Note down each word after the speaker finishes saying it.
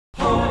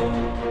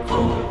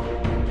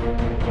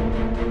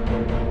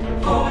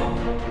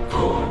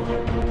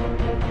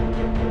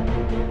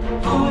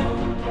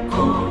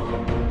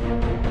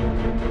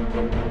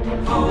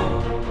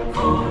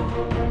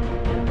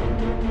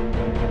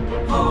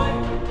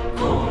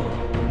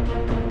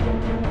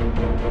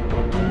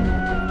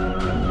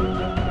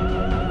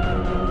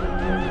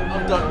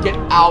Get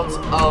out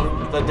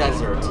of the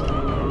desert.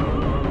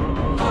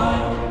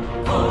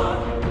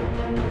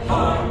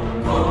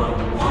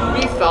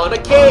 We found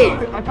a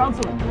cave! I found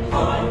some.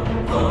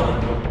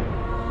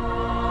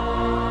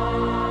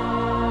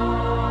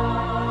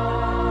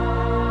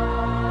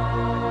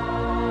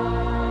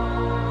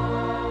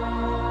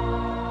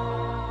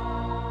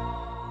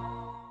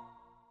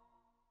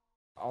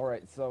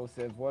 Alright, so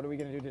Civ, what are we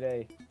gonna do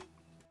today?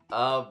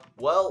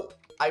 Well,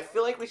 I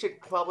feel like we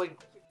should probably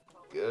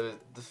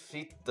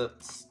defeat the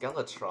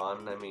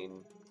Skeletron. I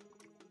mean,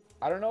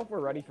 I don't know if we're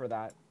ready for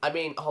that. I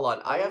mean, hold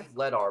on. I have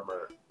lead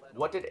armor.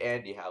 What did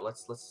Andy have?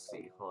 Let's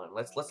see. Hold on.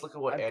 Let's look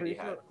at what Andy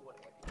had.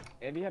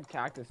 Andy had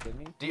cactus,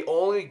 didn't he? The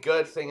only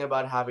good thing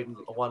about having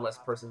one less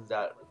person is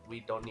that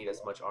we don't need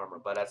as much armor.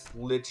 But that's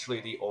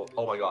literally the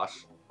oh my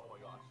gosh.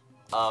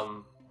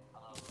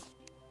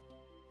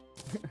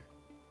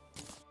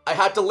 I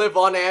had to live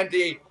on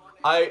Andy.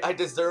 I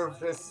deserve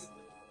this.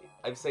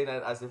 I'm saying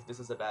that as if this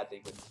is a bad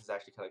thing, but this is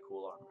actually kind of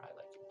cool armor. I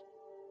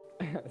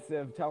like it.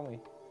 Civ, tell me.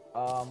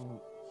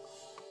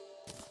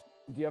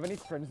 Do you have any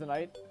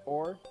Crimsonite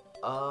or?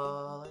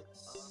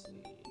 Let's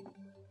see.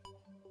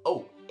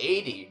 Oh,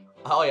 80.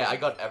 Oh yeah, I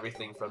got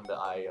everything from the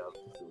Eye of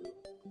Cthulhu.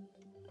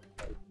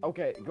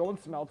 Okay, go and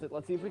smelt it.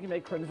 Let's see if we can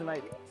make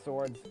Crimsonite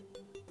swords.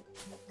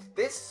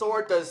 This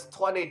sword does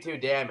 22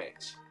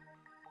 damage.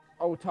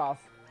 Oh,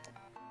 tough.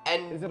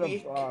 And is it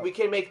we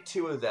can make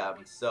 2 of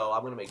them, so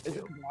I'm gonna make 2. Is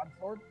it a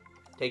broadsword?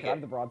 Take can I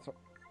have the broadsword?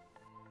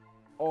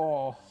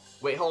 Oh.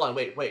 Wait, hold on,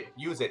 wait.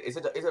 Use it. Is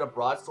it a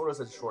broadsword or is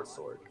it a short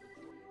sword?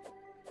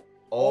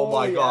 Oh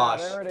my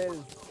gosh. There it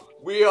is.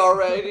 We are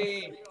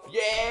ready.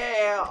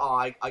 Yeah. Oh,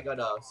 I got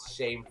a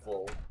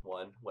shameful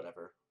one.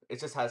 Whatever. It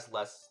just has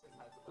less.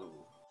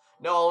 Ooh.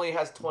 No, it only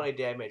has 20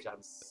 damage.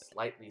 I'm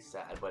slightly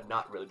sad, but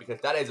not really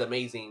because that is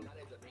amazing.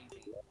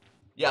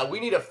 Yeah, we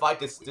need to fight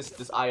this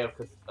Eye of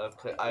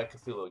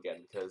Cthulhu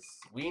again because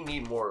we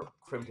need more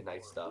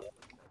Kryptonite stuff.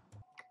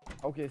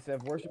 Okay,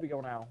 Civ, where should we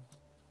go now?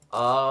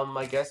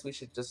 I guess we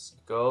should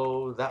just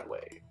go that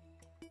way.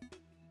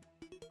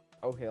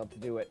 Okay, let's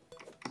do it.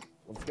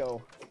 Let's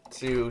go.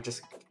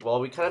 Well,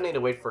 we kind of need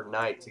to wait for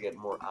night to get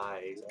more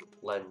eyes,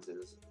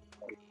 lenses.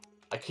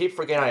 I keep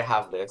forgetting I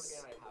have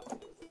this.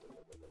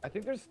 I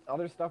think there's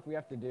other stuff we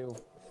have to do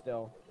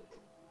still.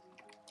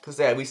 Cause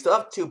yeah, we still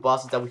have 2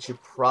 bosses that we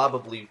should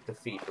probably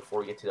defeat before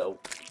we get to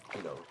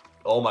the,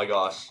 oh my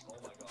gosh.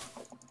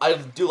 I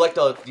do like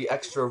the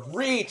extra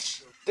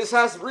reach. This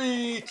has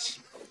reach.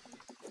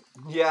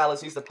 Yeah,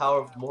 let's use the power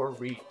of more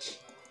reach.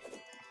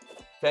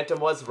 Phantom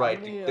was right.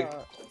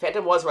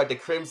 Phantom was right. The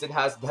Crimson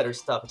has better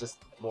stuff, just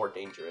more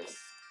dangerous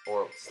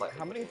or slightly.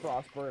 How many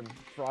frostburn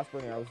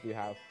arrows do you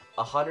have?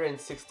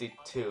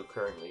 162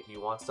 currently. Do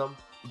you want some?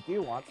 Do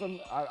you want some?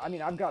 I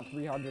mean, I've got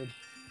 300.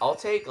 I'll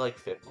take like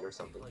 50 or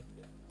something.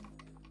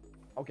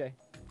 Okay.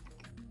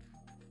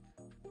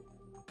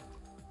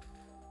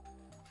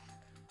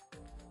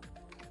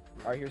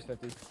 Alright, here's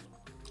 50.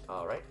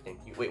 Alright,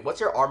 thank you. Wait, what's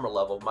your armor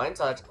level? Mine's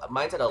at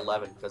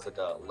 11 because of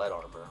the lead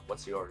armor.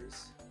 What's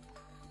yours?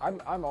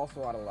 I'm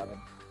also at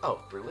 11. Oh,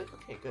 really?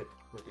 Okay, good.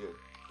 Good.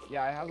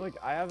 Yeah,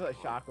 I have a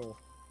shackle.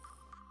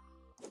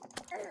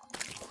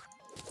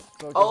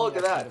 So oh, look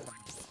at that.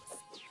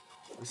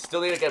 We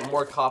still need to get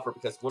more copper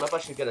because one of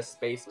us should get a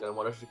space gun,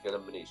 one of us should get a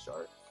mini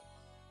shark.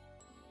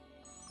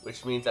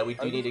 Which means that we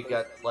do need to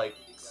get, like,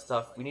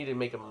 stuff. We need to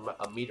make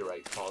a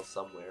meteorite fall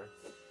somewhere.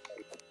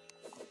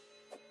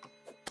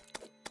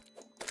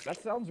 That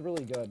sounds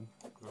really good.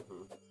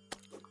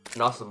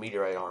 And also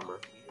meteorite armor.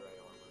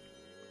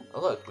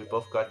 Oh look, we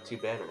both got 2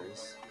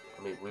 banners.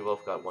 I mean, we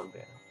both got 1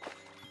 banner.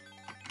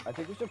 I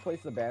think we should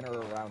place the banner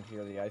around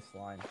here, the ice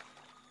line.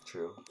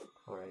 True.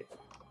 Alright.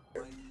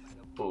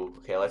 Ooh,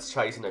 okay, let's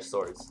try using our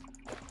swords.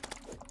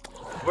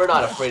 We're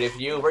not afraid of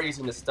you. We're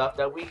using the stuff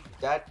that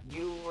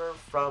you were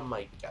from,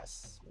 I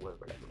guess.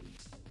 Whatever that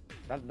means.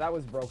 That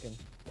was broken.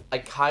 I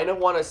kind of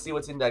want to see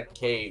what's in that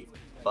cave,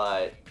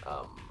 but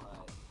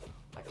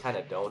I kind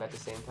of don't at the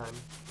same time.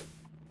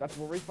 That's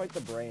where we fight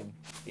the brain.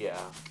 Yeah.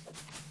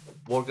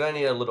 We're gonna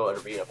need a little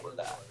arena for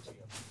that.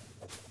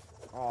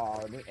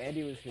 Aw,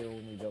 Andy was here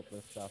when we built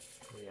this stuff.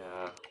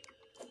 Yeah.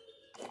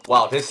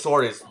 Wow, this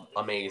sword is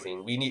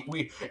amazing.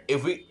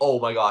 Oh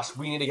my gosh,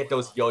 we need to get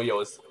those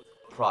yo-yos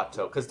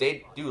Prato, because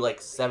they do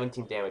like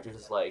 17 damage, which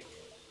is like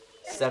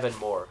 7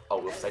 more. Oh,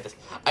 whoops, I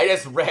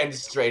just ran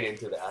straight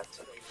into that.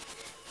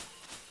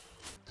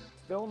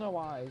 Still no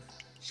eyes.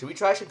 Should we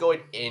try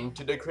going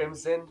into the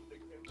Crimson?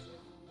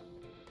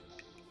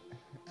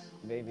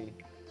 Maybe.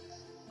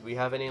 Do we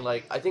have any,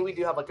 like, I think we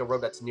do have like a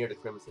road that's near the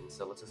Crimson,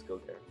 so let's just go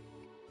there.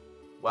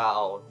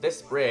 Wow,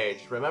 this bridge.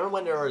 Remember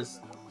when there was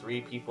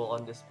 3 people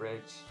on this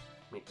bridge?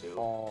 Me too.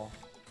 Oh,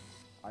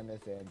 I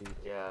miss Andy.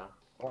 Yeah.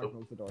 Oh, I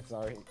closed the door,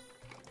 sorry.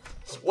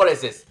 What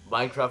is this?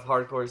 Minecraft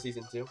Hardcore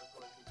Season 2?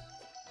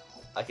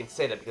 I can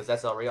say that because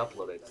that's already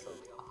uploaded, so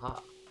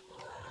aha.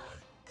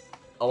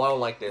 Oh, I don't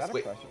like this.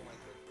 Wait.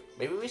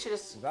 Maybe we should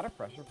just... Is that a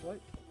pressure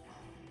plate?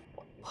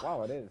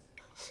 Wow, it is.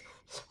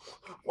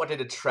 What,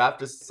 did a trap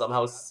just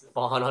somehow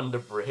spawn on the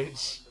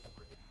bridge?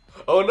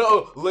 Oh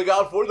no! Look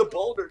out for the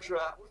boulder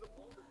trap!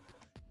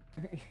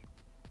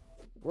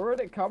 Where would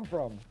it come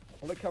from?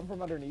 Will it come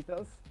from underneath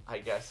us? I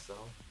guess so.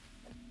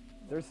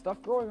 There's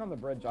stuff growing on the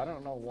bridge. I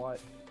don't know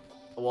what.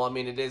 Well, I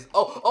mean, it is.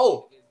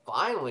 Oh!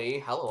 Finally!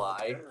 Hello,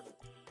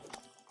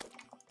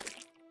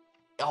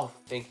 Oh,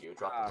 thank you.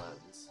 Drop the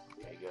lens.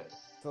 Okay, good.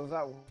 So is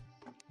that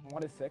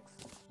 1 to 6?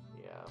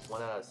 Yeah,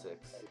 1 out of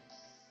 6.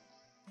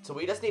 So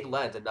we just need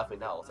lens and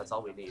nothing else. That's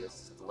all we need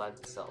is the lens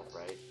itself,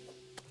 right?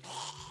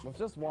 Let's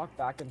just walk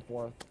back and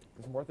forth,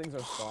 because more things are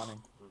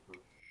spawning.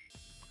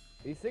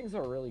 These things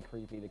are really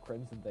creepy, the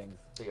crimson things.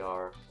 They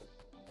are.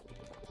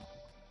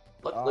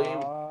 Luckily,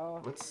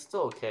 it's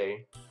still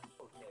okay.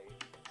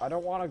 I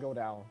don't want to go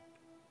down.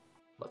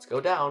 Let's go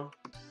down.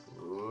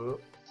 Ooh.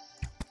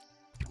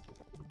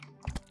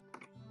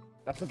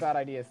 That's a bad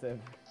idea, Civ.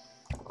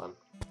 Hold on.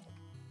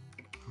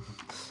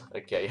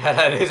 Okay, yeah,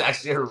 that is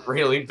actually a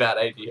really bad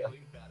idea.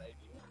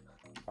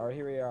 Alright,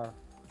 here we are.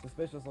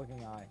 Suspicious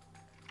looking eye.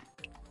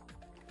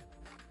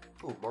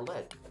 Ooh, more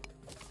lead.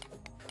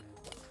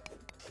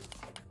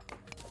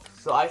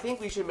 So I think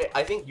we should make.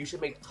 I think you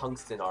should make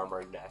tungsten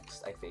armor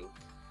next. I think.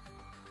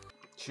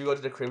 Should we go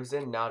to the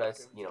crimson now?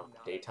 That's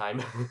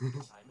daytime.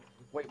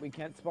 Wait, we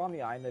can't spawn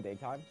the eye in the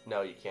daytime?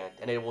 No, you can't,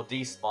 and it will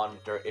despawn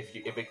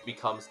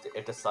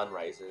if the sun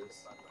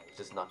rises, which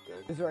is not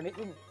good. Is there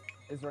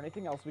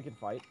anything else we can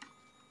fight?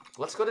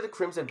 Let's go to the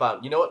crimson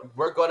biome. You know what?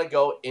 We're gonna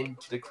go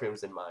into the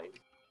crimson mine.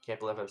 Can't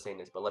believe I'm saying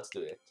this, but let's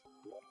do it.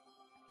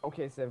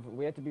 Okay, Civ,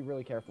 we have to be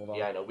really careful though.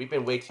 Yeah, I know. We've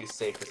been way too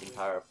safe this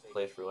entire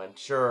playthrough, and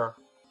sure,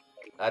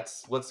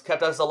 that's what's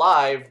kept us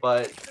alive.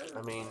 But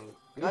I mean,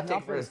 you gotta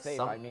take risks.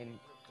 I mean,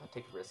 gotta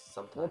take risks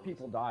sometimes. 4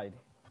 people died.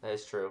 That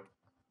is true.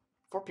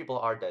 4 people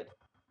are dead.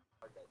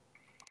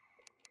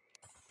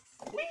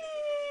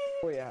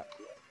 Oh yeah.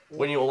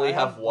 When you only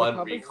have one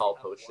recall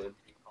potion.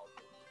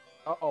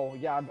 Uh-oh,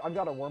 yeah, I've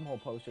got a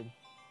wormhole potion.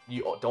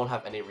 You don't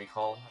have any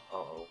recall?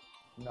 Uh-oh.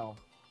 No.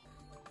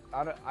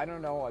 I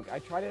don't know, like, I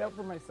tried it out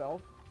for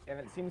myself, and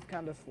it seems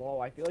kind of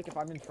slow. I feel like if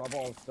I'm in trouble,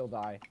 I'll still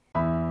die.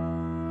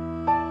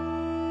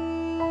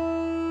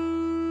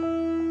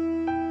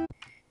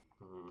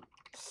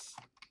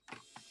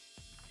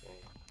 Okay.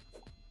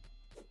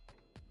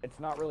 It's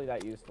not really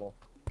that useful.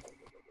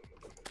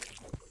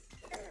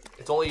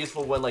 It's only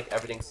useful when, like,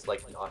 everything's,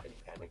 like, not in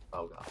panic.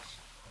 Oh, gosh.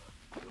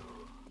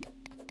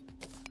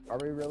 Are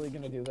we really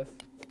gonna do this?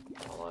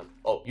 Hold on.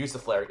 Oh, use the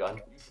flare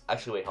gun.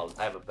 Actually, wait, hold on.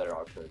 I have a better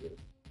alternative.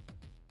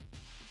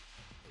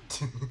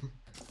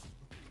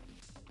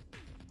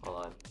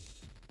 Hold on.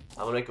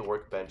 I'm gonna make a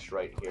workbench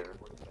right here.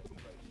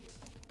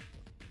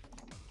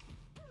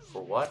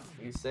 For what,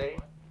 you say?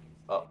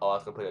 Oh, I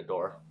was gonna put a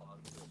door.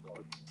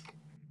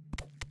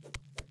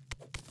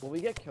 Will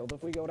we get killed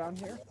if we go down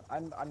here?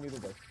 I'm new to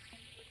this.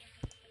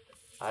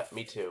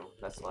 Me too.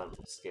 That's why I'm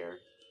scared.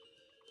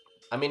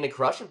 I mean, the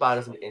corruption bot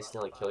doesn't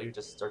instantly kill you.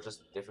 They're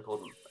just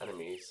difficult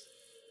enemies.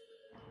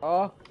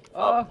 Oh,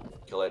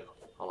 kill it.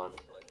 Hold on.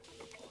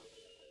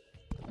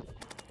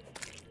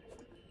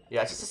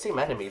 Yeah, it's just the same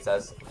enemies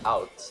as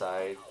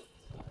outside.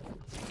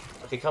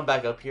 Okay, come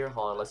back up here.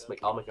 Hold on.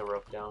 I'll make a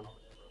rope down.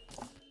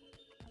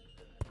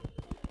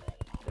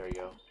 There you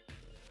go.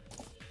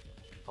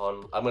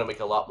 Hold on. I'm gonna make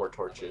a lot more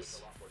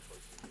torches.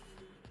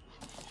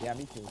 Yeah,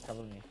 me too.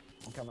 Cover me.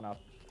 I'm coming up.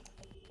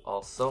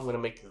 Also, I'm gonna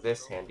make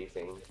this handy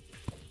thing.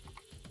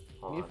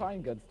 Can you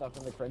find good stuff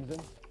in the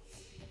Crimson?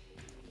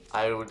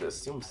 I would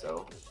assume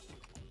so.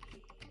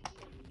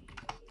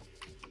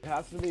 It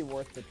has to be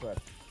worth the trip.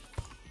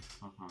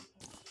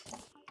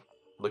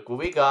 Look what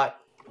we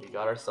got. We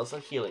got ourselves a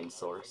healing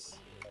source.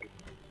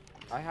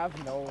 I have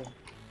no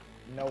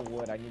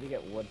wood. I need to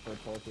get wood for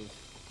torches.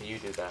 You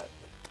do that.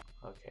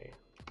 Okay.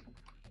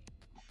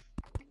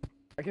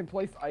 I can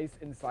place ice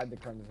inside the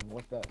Crimson.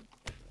 What the?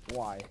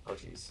 Why? Oh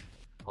jeez.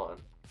 Hold on.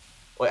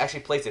 Wait,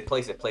 actually place it.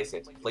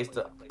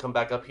 Come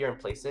back up here and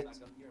place it.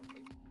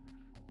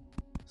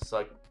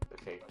 So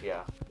okay,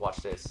 yeah. Watch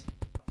this.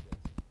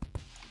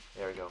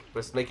 There we go.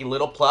 We're just making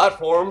little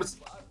platforms.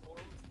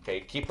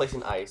 Okay, keep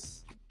placing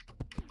ice.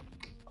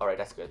 Alright,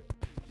 that's good.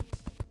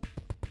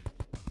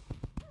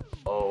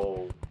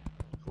 Oh,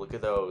 look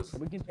at those.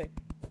 We can take.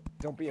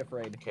 Don't be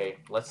afraid. Okay,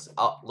 let's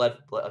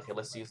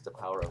use the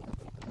power of.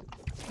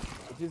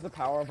 Let's use the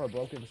power of our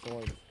broken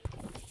swords.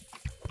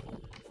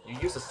 You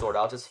use the sword.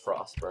 I'll just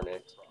frost burn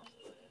it.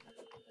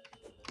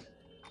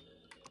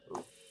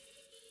 Ooh.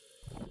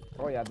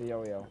 Oh yeah, the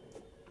yo-yo.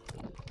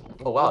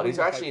 Oh wow, these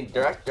are actually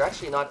they're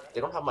actually not. They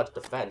don't have much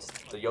defense.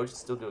 The yo-yos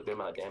still do a good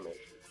amount of damage.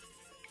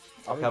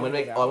 Okay, I'm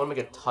gonna make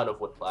a ton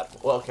of wood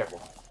platforms. Well, careful.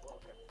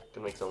 I'm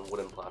gonna make some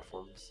wooden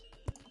platforms.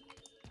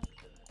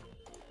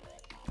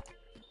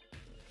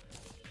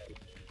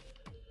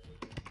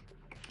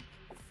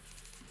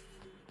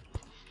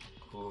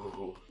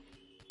 Ooh.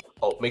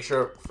 Oh, make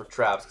sure for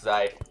traps, because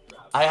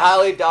I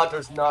highly doubt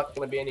there's not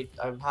gonna be any.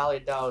 I highly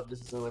doubt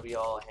this is gonna be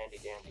all handy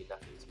dandy.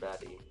 Nothing's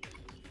baddie.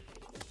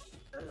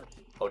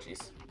 Oh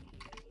jeez.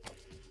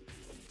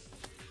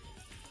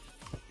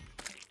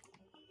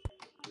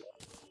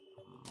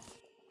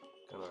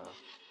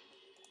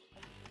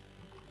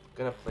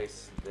 gonna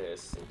place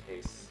this in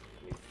case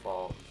any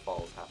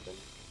falls happen.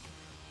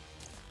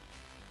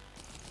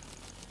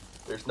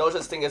 There's no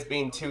such thing as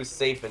being too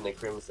safe in the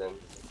Crimson.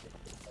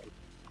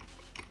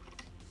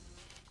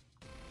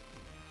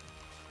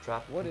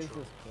 Trap What is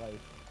control. this place?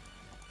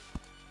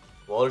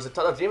 Well, there's a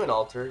ton of demon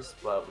altars,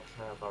 but we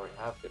kind of already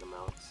have good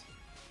amounts.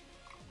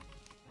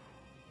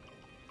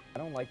 I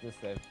don't like this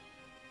thing.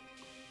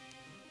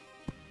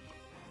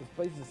 This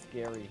place is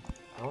scary.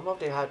 I don't know if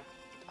they had.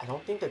 I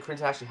don't think the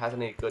Crimson actually has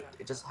any good.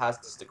 It just has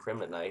just the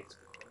Kryptonite.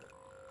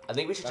 I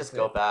think we should just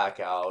go back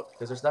out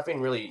because there's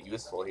nothing really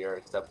useful here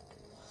except.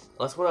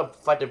 Unless we want to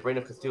fight the Brain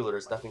of Cthulhu,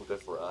 there's nothing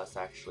good for us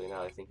actually. Now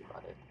that I think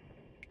about it.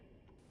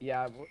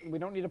 Yeah, we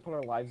don't need to put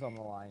our lives on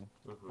the line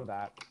for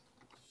that.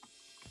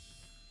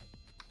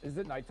 Is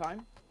it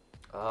nighttime?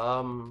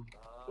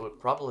 It would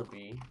probably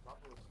be.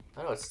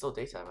 I don't know. It's still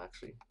daytime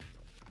actually.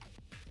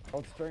 Oh,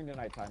 it's turning to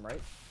nighttime,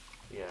 right?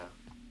 Yeah.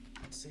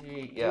 Let's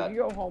see. Yeah. So you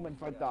go home and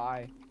fight the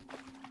eye.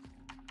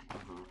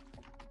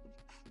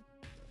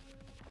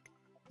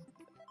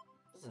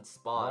 Doesn't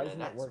spawn, Why and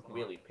isn't it that's working?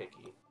 really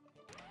picky.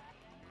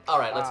 All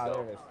right, let's go.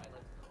 There it is.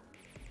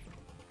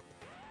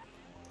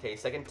 Okay,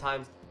 second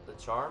time's the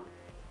charm.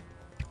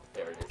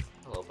 There it is.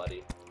 Hello,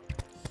 buddy.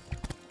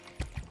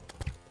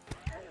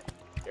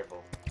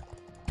 Careful.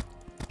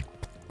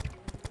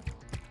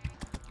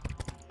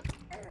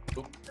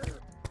 Oop.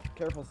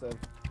 Careful, Civ.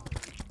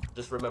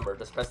 Just remember,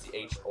 just press the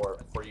H or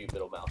for you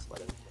middle mouse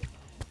button.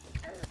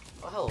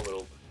 Oh, hello,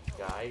 little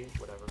guy.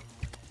 Whatever.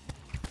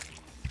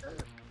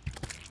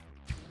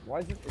 Why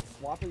is it's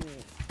swapping me?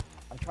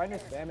 I'm trying to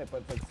spam it,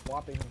 but it's like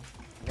swapping me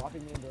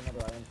into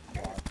another item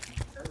slot.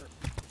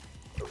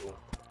 Ooh.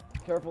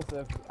 Careful,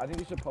 Civ. I think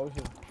you should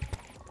potion.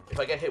 If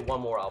I get hit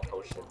one more, I'll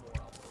potion.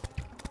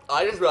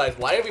 I just realized,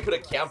 why did we put a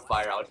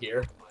campfire out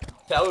here?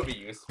 That would be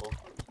useful.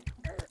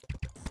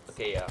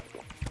 Okay, yeah.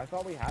 I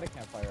thought we had a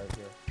campfire out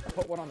here. I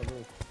put one on the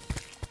roof.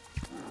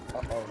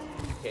 Uh-oh.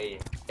 Okay,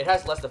 it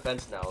has less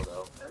defense now,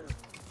 though.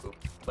 Oop,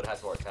 but it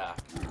has more attack.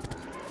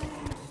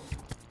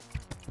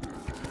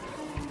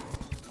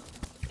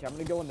 Okay, I'm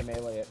gonna go into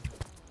melee it.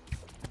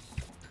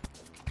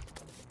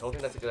 I don't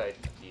think that's a good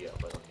idea,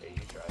 but okay,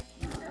 you try.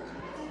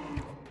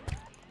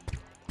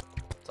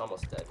 It's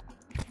almost dead.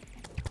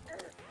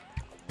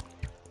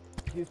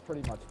 He's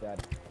pretty much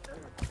dead.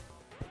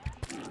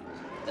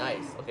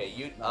 Nice. Okay,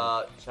 you,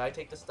 should I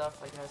take the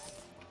stuff, I guess?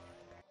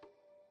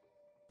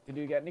 Did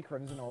you get any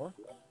crimson ore?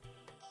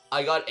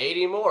 I got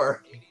 80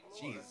 more!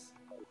 Jeez.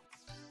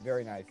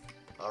 Very nice.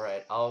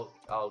 Alright, I'll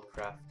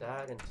craft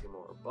that into 2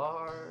 more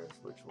bars,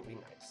 which will be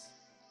nice.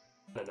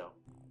 No.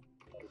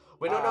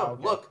 Wait, no,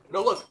 Okay. look!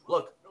 No, look!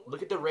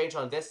 Look at the range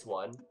on this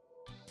one,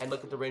 and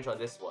look at the range on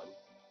this one.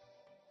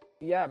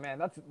 Yeah, man,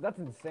 that's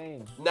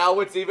insane. Now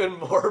it's even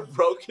more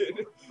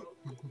broken.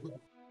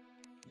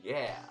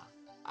 Yeah,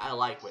 I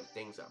like when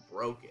things are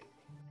broken.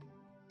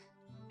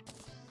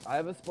 I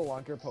have a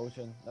spelunker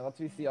potion that lets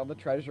me see all the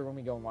treasure when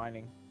we go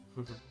mining.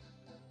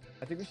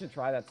 I think we should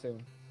try that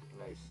soon.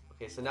 Nice.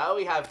 Okay, so now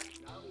we have.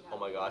 Oh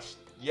my gosh!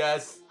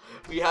 Yes,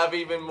 we have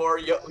even more.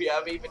 We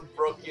have even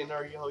broken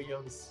our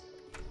yo-yos.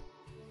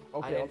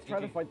 Okay, let's try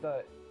to fight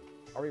the.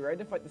 Are we ready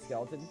to fight the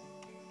skeleton?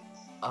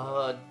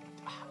 Oh,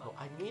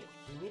 we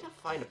need to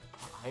find an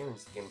iron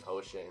skin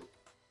potion.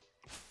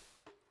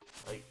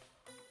 Like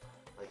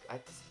I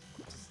just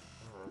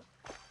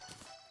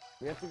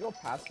We have to go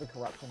past the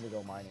corruption to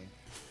go mining.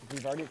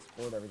 We've already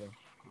explored everything.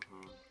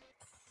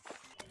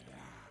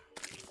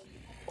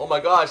 Oh my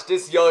gosh,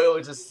 this yo-yo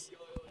is just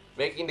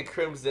making the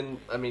crimson.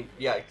 I mean,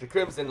 yeah, the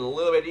crimson a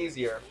little bit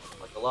easier,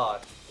 like a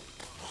lot.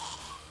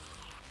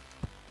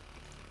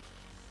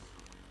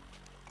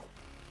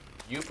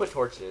 You put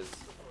torches.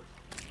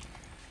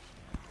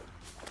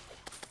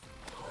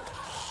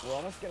 We're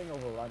almost getting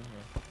overrun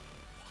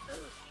here.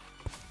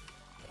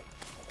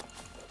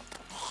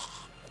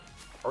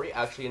 Are we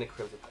actually in a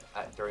crimson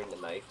during the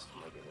night?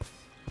 Oh my goodness.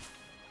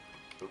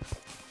 Oops.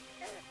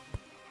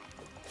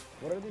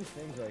 What are these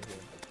things right here?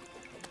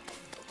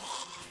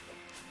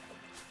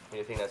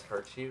 Anything that's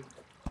hurt you?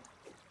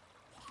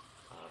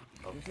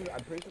 Okay.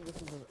 I'm pretty sure this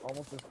is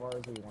almost as far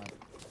as we went.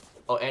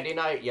 Oh, Andy and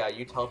I, yeah,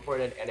 you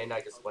teleported, and Andy and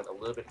I just went a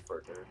little bit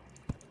further.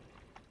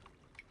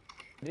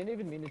 I didn't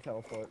even mean to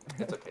teleport.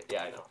 It's okay,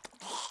 yeah, I know.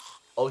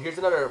 Oh, here's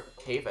another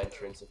cave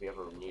entrance if you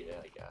ever need it,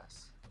 I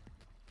guess.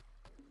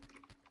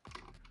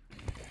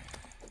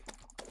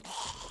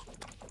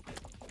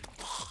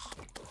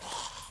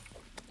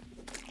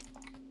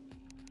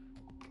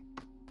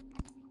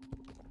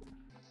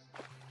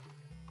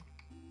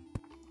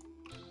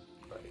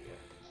 Right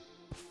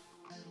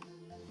here.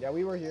 Yeah,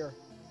 we were here.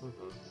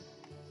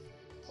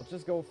 Let's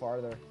just go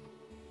farther.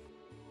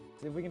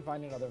 See if we can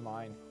find another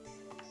mine.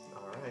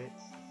 Alright.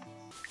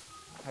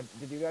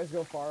 Did you guys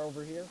go far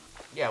over here?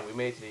 Yeah, we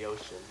made it to the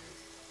ocean.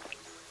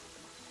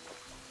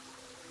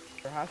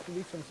 There has to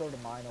be some sort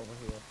of mine over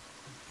here.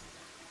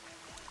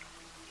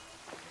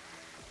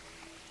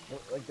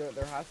 Like,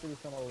 there has to be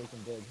somewhere we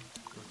can dig.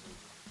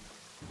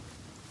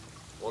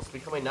 Well, it's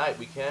becoming night.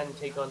 We can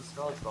take on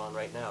Skeletron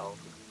right now.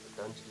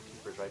 The dungeon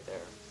keeper's right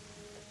there.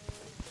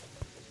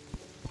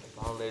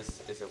 Problem is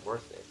it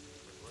worth it?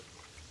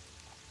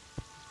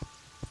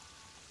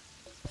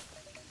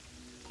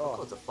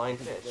 Oh, it's a flying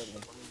fish.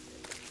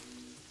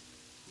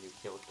 You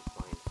killed the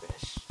flying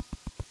fish.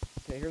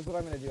 Okay, here's what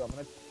I'm gonna do. I'm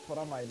gonna put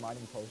on my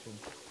mining potion.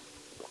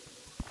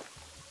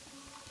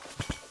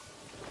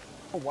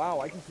 Oh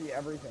wow, I can see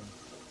everything.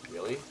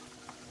 Really?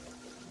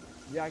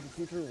 Yeah, I can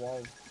see through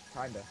walls.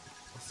 Kinda.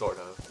 Sort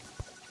of.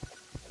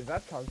 Is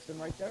that tungsten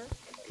right there?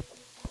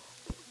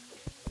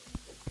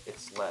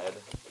 It's lead.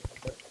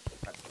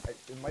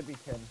 It might be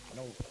tin.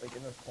 No, like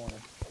in this corner.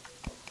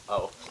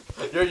 Oh.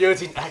 You're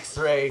using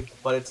X-ray,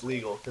 but it's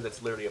legal, because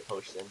it's literally a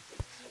potion.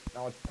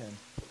 No, it's tin.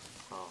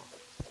 Oh.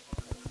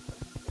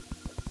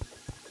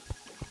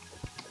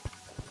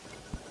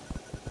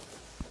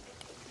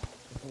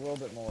 It's a little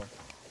bit more.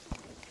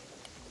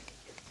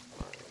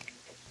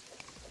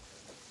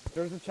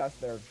 There's a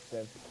chest there,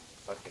 Civ.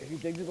 Okay. If you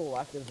dig to the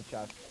left, there's a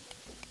chest.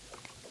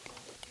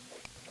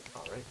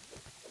 Alright.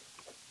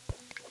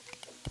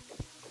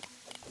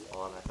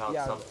 Hold on, I found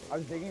Yeah, something. I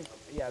was digging.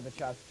 Yeah, the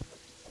chest.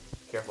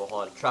 Careful,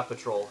 hold on. Trap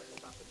patrol.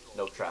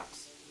 No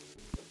traps.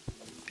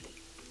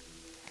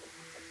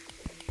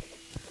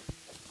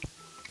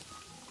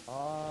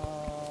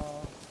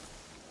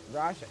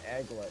 Rash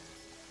egglet.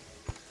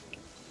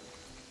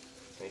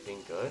 Anything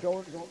good?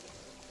 Go.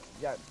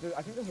 Yeah,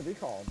 I think there's a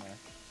recall in there.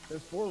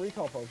 There's 4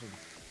 recall potions.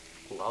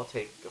 Ooh, I'll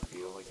take a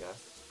few, I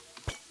guess.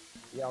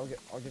 Yeah, I'll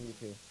give you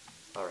 2.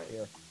 Alright.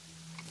 Here.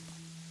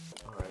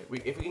 Alright.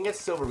 If we can get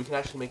silver, we can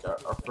actually make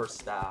our first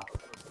staff.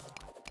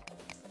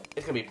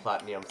 It's gonna be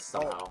platinum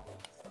somehow.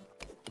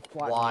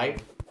 Platinum. Why?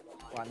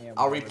 Platinum.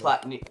 Are we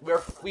platinum?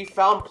 We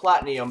found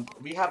platinum.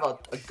 We have a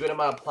good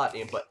amount of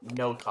platinum, but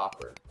no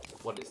copper.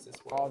 What is this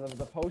one? Oh,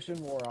 the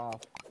potion wore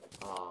off.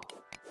 Oh.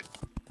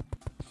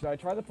 Should I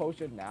try the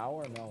potion now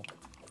or no?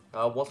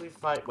 Once we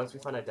find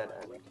a dead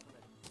end.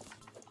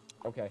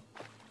 Okay.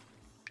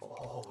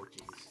 Oh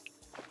jeez.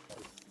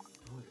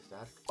 What is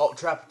that? Oh,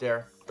 trap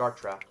there. Dark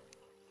trap.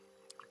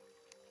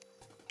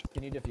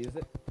 Can you defuse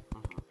it?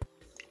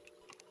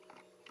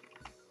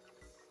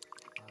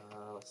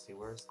 Let's see.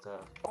 Where's the?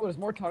 Oh, there's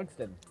more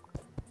tungsten.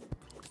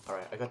 All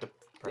right, I got the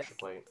pressure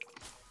plate.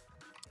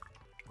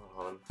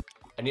 Hold on.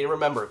 I need to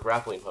remember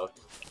grappling hook.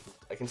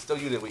 I can still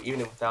use it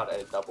even without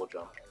a double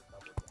jump.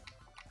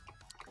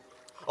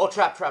 Oh,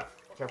 trap!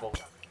 Careful.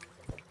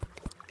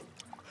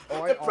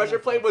 Oh, The pressure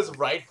plate was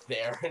right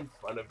there in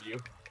front of you.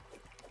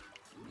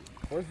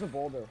 Where's the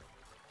boulder?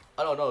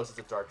 I don't know. This is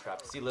a dark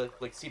trap. See,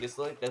 see this?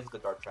 That's the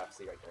dark trap.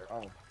 See right there.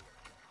 Oh.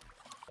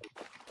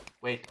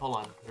 Wait, hold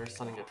on. There's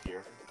something up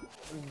here.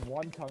 There's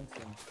 1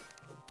 tungsten.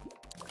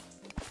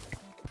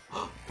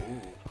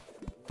 Ooh.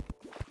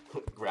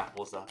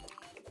 Grapples up.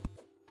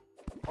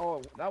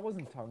 Oh, that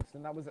wasn't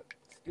tungsten. That was a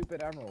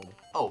stupid emerald.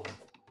 Oh,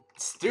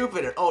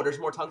 stupid. Oh, there's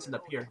more tungsten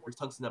up here. There's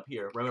tungsten up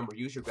here. Remember,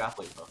 use your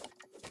grappling hook.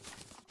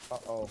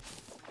 Uh-oh.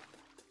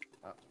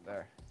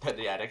 There.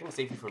 Yeah, that can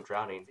save you from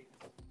drowning.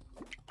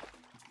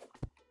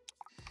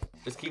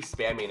 Just keep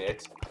spamming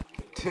it.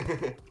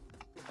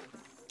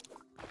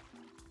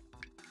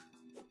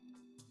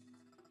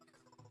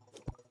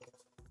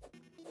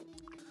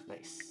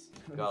 Nice.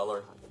 Gotta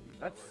learn.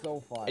 That's so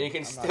fun. And you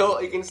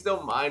can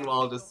still mine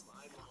while just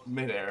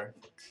midair.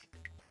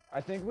 I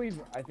think we've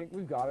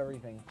got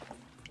everything.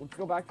 Let's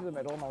go back to the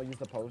middle and I'll use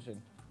the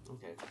potion.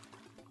 Okay.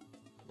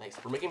 Nice.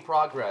 We're making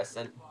progress,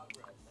 and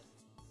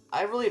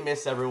I really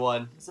miss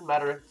everyone. It doesn't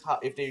matter how,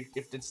 if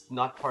it's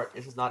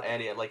not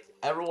Annie. Like,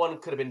 everyone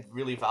could have been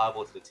really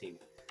valuable to the team.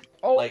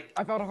 Oh, like,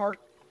 I found a heart.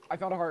 I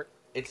found a heart.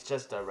 It's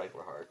just a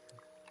regular heart.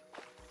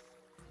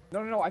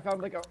 No. I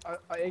found like a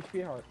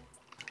HP heart.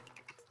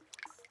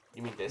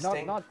 You mean this No,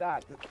 thing? not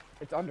that.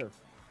 It's under.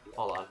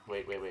 Hold on.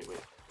 Wait.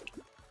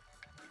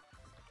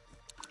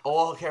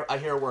 Oh, okay. I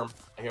hear a worm.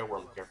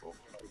 Careful.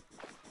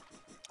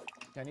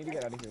 Okay, I need to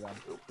get out of here then.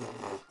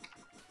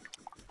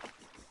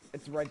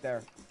 It's right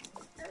there.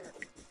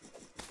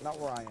 Not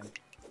where I am.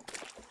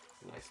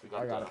 Nice. We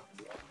I got it.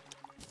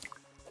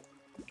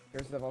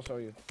 Here's stuff. I'll show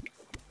you.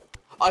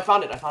 Oh, I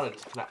found it.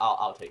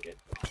 I'll take it.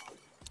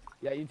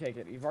 Yeah, you take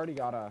it. You've already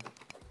got a.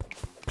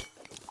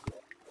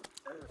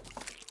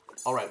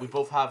 All right. We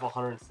both have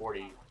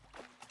 140.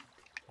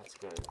 That's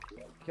good.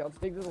 Okay, let's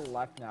dig to the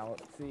left now.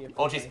 Let's see if.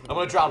 Oh jeez, I'm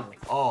gonna drown.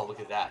 Oh, look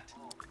at that.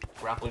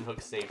 Grappling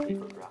hook saved me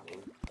from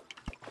drowning.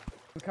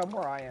 Come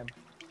where I am.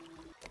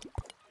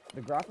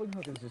 The grappling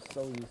hook is just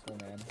so useful,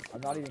 man.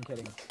 I'm not even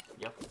kidding.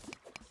 Yep.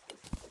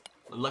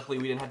 Luckily,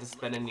 we didn't have to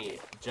spend any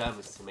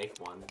gems to make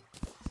one.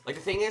 Like,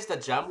 the thing is, the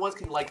gem ones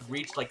can, like,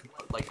 reach, like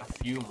a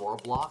few more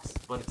blocks,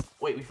 but it's...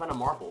 Wait, we found a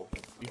marble.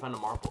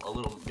 A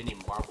little mini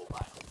marble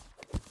biome.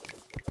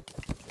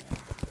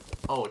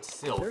 Oh, it's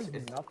sealed.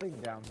 There's nothing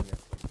down here.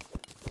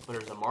 But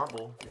there's a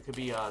marble. There could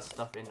be,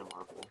 stuff in the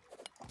marble.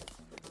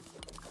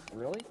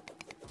 Really?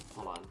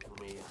 Hold on, let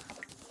me...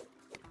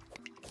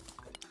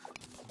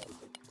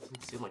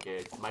 Doesn't seem like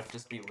it. It might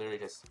just be literally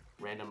just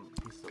random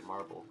piece of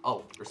marble.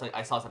 Oh, there's something...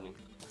 I saw something.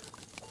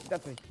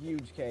 That's a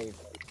huge cave.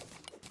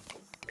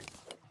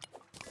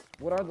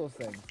 What are those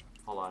things?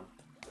 Hold on.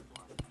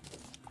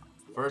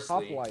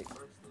 Firstly... Hoplite.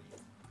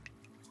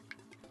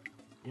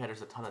 Yeah,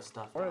 there's a ton of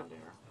stuff Or- down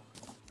there.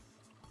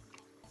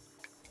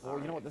 Well,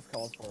 you know what this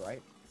calls for,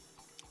 right?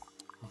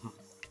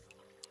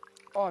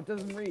 Oh, it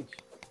doesn't reach.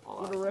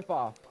 Hold What a on.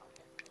 ripoff.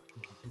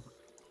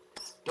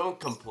 Don't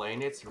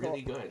complain, it's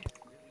really good.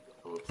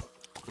 Oops.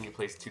 When you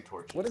place 2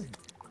 torches.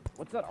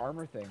 What's that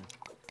armor thing?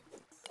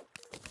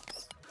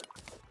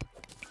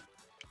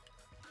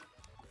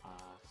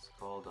 It's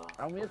called,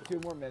 I only have 2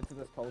 more minutes of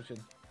this potion,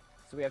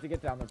 so we have to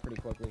get down there pretty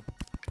quickly.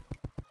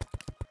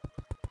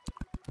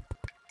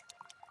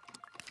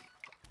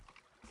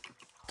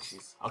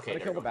 Jeez. Okay, I'm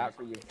gonna kill the bat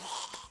for you.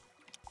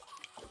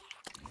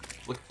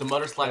 Look, the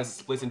mother slime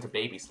splits into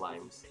baby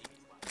slimes.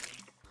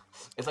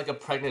 It's like a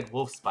pregnant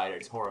wolf spider.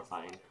 It's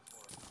horrifying.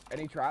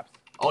 Any traps?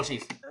 Oh,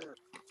 jeez.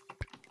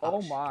 Oh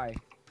Ouch. my.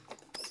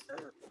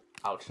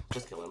 Ouch.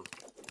 Just kill him.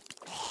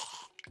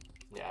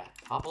 Yeah.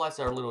 Hoplites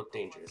are a little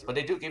dangerous, but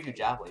they do give you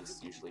javelins,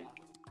 usually.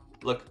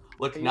 Look,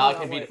 Hey, now I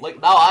can beat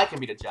now I can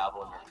beat a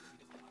javeliner.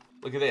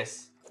 Look at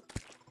this.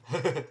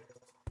 I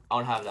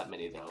don't have that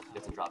many, though. It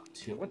doesn't drop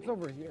too What's many.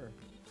 over here?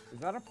 Is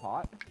that a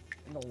pot?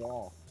 In the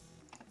wall.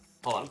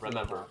 Hold on,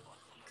 remember.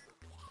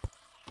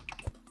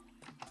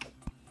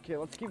 Okay,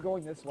 let's keep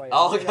going this way.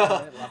 Oh, We got a God.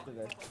 minute left of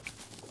this.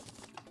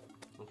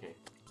 Okay.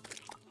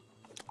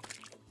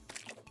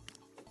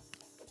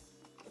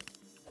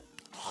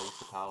 I'll use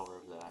the power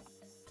of that.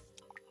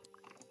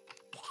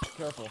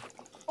 Careful.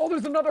 Oh,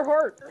 there's another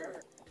heart!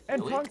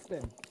 And Really?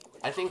 tungsten!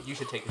 I think you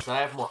should take this. I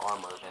have more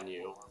armor than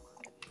you.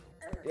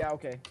 Yeah,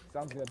 okay.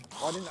 Sounds good.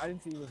 Oh, I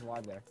didn't see he was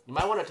alive there. You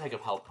might want to take a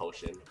health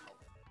potion.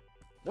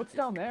 What's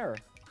down there?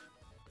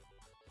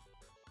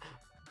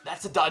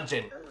 That's a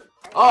dungeon.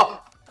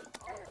 Oh!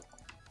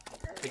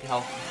 Take a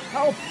health.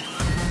 Help!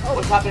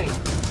 What's happening?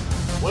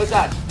 What is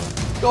that?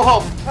 Go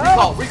home.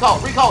 Help!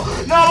 Recall.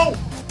 No!